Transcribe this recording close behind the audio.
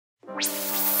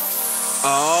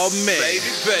Oh man,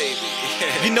 baby.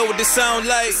 You know what this sound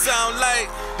like?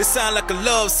 This sound like a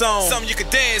love song, something you can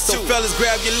dance to. So fellas,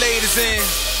 grab your ladies in.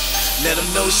 Let them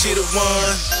know she the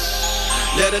one.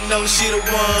 Let her know she the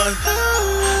one.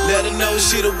 Let her know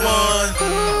she the one.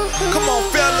 Come on,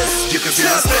 fellas. You can be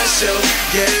my special,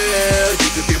 yeah. You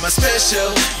can be my special,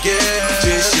 yeah.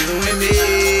 Just you and me,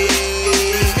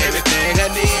 everything I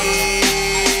need.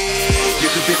 You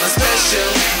can be my special,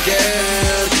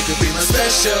 yeah. You can be my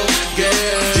special, yeah.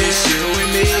 Just you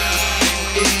and me,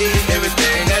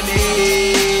 everything I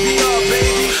need. Oh,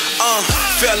 baby.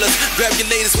 Fellas, grab your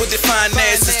ladies with their fine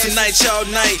asses. Tonight, y'all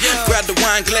night, grab the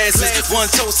wine glasses. One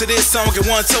toast to this song and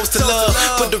one toast to love.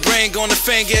 Put the ring on the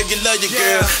finger if you love your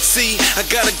girl. See, I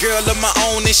got a girl of my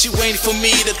own and she waiting for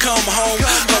me to come home.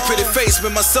 Her pretty face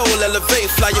with my soul elevate,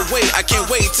 fly away. I can't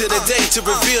wait till the day to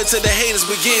reveal to the haters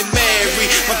we get married.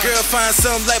 My girl finds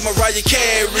something like Mariah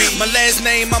Carey. My last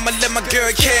name, I'ma let my girl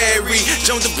carry.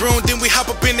 Jump the broom, then we hop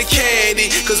up in the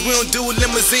caddy. Cause we don't do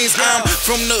limousines, I'm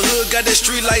from the hood, got that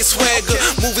street light swagger.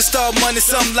 Movie star money,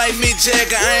 something like Mick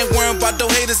Jagger. I ain't worried about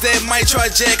those haters that might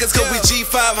try jackets. Cause we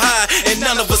G5 high and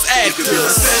none of us actors. You could be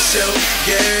my special,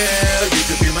 yeah. You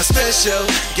could be my special,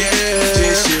 yeah.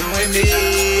 Just you and me,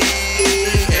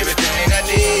 everything I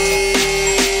need.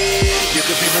 You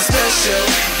could be my special,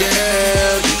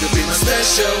 yeah. You could be my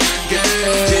special, yeah.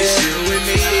 Just you and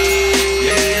me,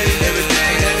 yeah.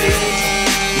 Everything I need.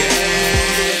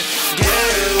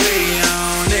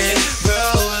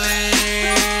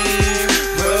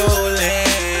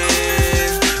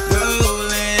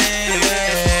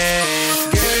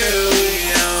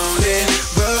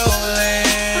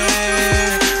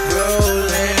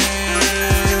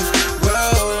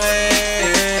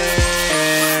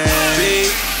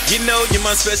 You're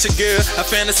my special girl. I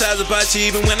fantasize about you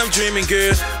even when I'm dreaming,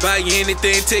 girl. Buy you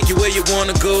anything, take you where you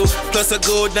wanna go. Plus I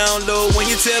go down low when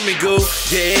you tell me go.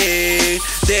 Yeah,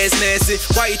 that's nasty.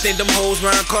 Why you think them hoes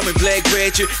round call me Black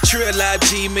Ratchet? Trill Live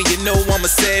G, man, you know I'm a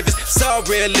savage. Saw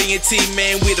real T,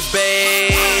 man, we the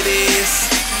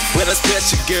baddest. With a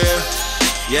special girl,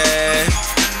 yeah.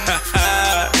 Ha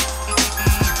ha.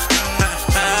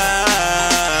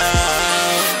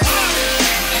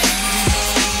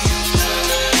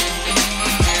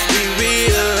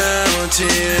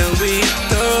 Till we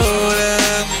throw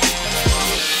up,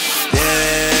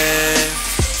 yeah.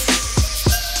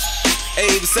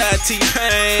 A beside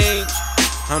T-Pain,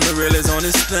 I'm the realest on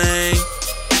this thing.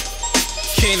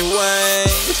 Kenny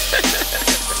Wayne.